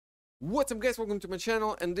What's up guys, welcome to my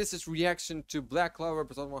channel, and this is reaction to Black Clover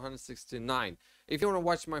episode 169. If you want to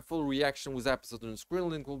watch my full reaction with episode on the screen,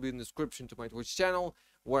 link will be in the description to my Twitch channel,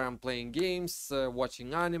 where I'm playing games,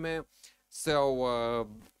 watching anime. So,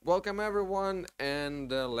 welcome everyone, and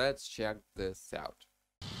let's check this out.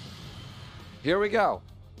 Here we go.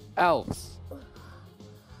 Elves.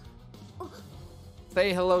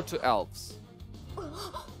 Say hello to elves.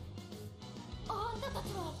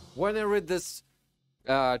 When I read this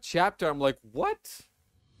chapter, I'm like, what?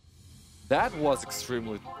 That was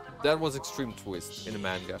extreme twist in the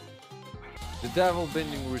manga. The devil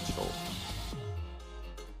bending ritual.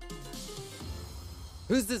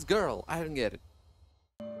 Who's this girl? I don't get it.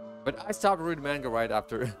 But I stopped reading manga right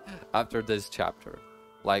after this chapter,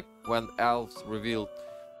 like when elves revealed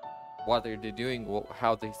what are they doing,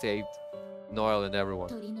 how they saved Noel and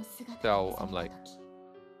everyone. So I'm like,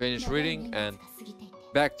 finish reading and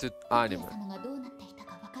back to anime.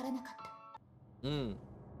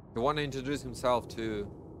 He want to introduce himself to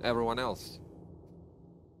everyone else.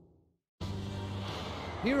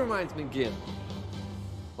 He reminds me Gin.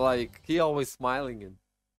 Like, he always smiling and...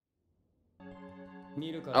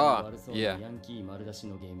 Oh, yeah.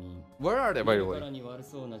 Where are they, by the way?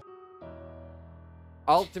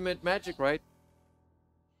 Ultimate Magic, right?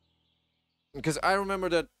 Because I remember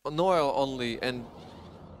that Noel only and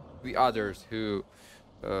the others who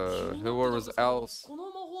were with elves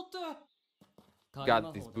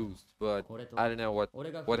got this boost, but I don't know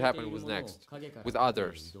what happened was next with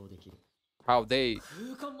others, how they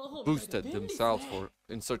boosted themselves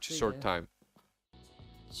in such a short time.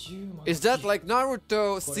 Is that like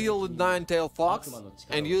Naruto steal the nine-tailed fox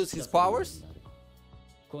and use his powers?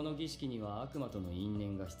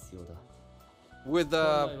 With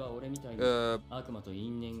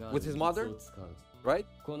his mother, right?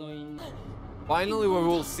 Finally we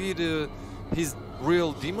will see his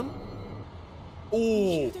real demon.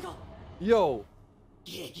 Oh, yo,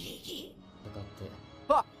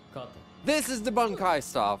 ha! This is the Bankai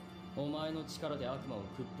stuff.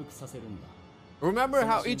 Remember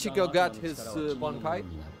how Ichigo got his Bankai?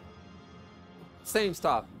 Same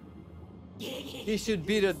stuff. He should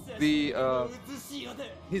beat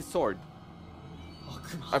his sword.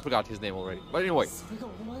 I forgot his name already. But anyway.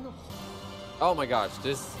 Oh my gosh,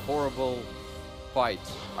 this horrible fight.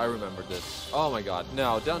 I remember this. Oh my god.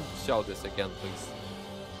 No, don't show this again, please.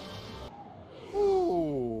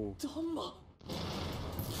 Ooh.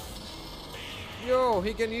 Yo,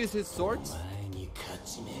 he can use his swords?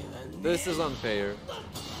 This is unfair.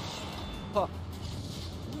 Huh.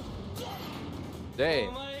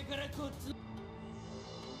 Damn.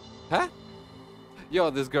 Huh? Yo,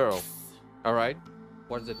 this girl. Alright.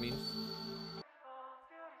 What does that mean?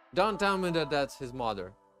 Don't tell me that that's his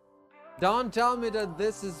mother. Don't tell me that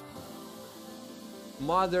this is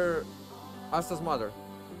Asta's mother.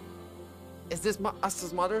 Is this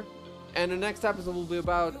Asta's mother? And the next episode will be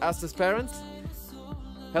about Asta's parents?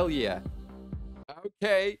 Hell yeah.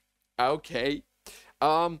 Okay. Okay.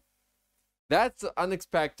 That's an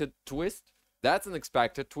unexpected twist. That's an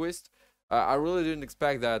unexpected twist. I really didn't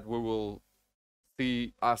expect that we will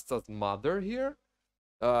see Asta's mother here.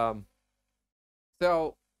 So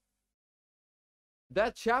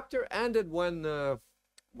that chapter ended when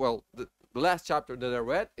well, the last chapter that I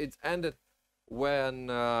read, it ended when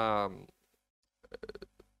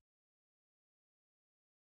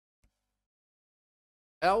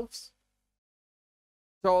elves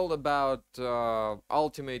told about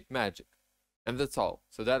ultimate magic, and that's all.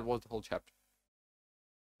 So that was the whole chapter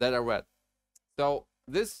that I read. So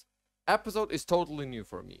this episode is totally new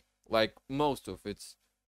for me, like most of it.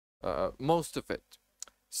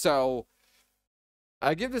 So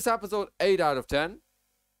I give this episode 8 out of 10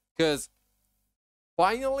 because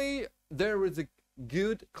finally there is a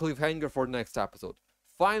good cliffhanger for the next episode.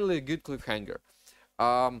 Finally a good cliffhanger.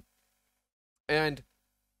 And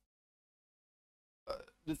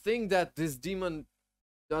the thing that this demon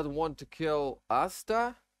doesn't want to kill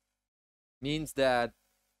Asta means that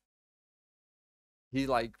he's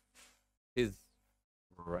like his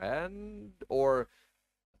friend, or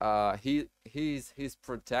he's his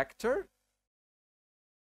protector.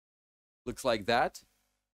 Looks like that.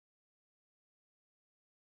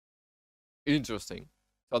 Interesting.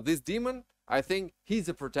 So this demon, I think he's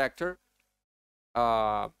a protector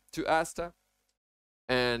to Asta,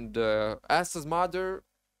 and Asta's mother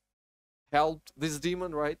helped this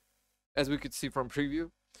demon, right? As we could see from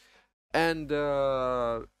preview. And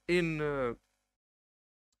in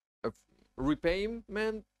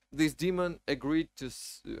repayment, this demon agreed to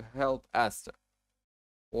help Asta,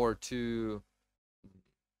 or to,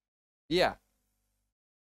 yeah,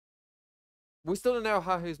 We still don't know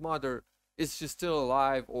how his mother, is she still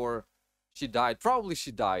alive or she died. Probably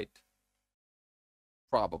she died.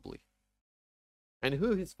 Probably. And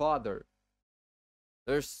who his father?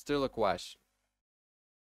 There's still a question.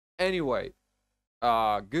 Anyway,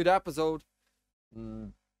 good episode.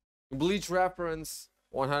 Bleach reference,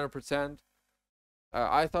 100%.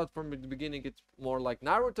 I thought from the beginning it's more like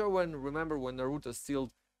Naruto, remember when Naruto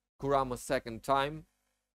stealed Kurama second time.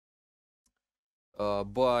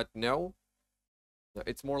 But no,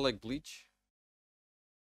 it's more like Bleach.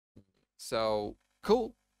 So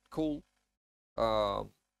cool.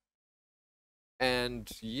 And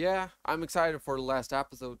yeah, I'm excited for the last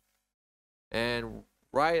episode. And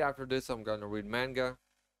right after this, I'm gonna read manga.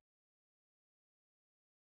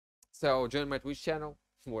 So join my Twitch channel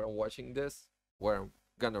where I'm watching this, where I'm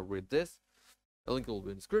gonna read this. The link will be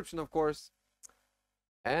in the description, of course.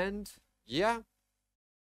 And yeah,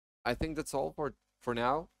 I think that's all for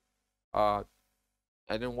now. I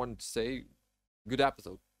didn't want to say good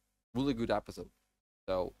episode, really good episode.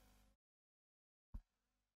 So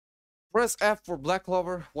press F for Black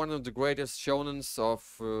Clover, one of the greatest shonens of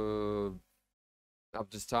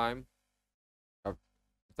this time, of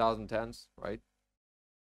 2010s, right?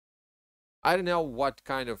 I don't know what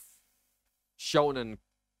kind of shonen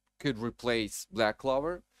could replace Black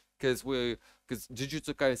Clover, because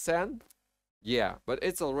Jujutsu Kaisen, yeah, but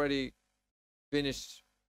it's already finished,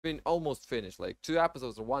 almost finished, like 2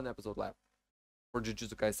 episodes or 1 episode left for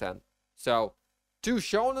Jujutsu Kaisen. So 2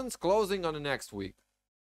 shonens closing on the next week.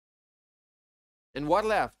 And what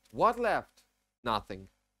left? What left? Nothing.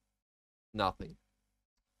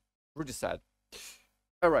 Pretty sad.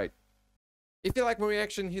 Alright. If you like my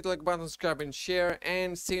reaction, hit the like button, subscribe and share,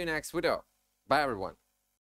 and see you next video. Bye everyone.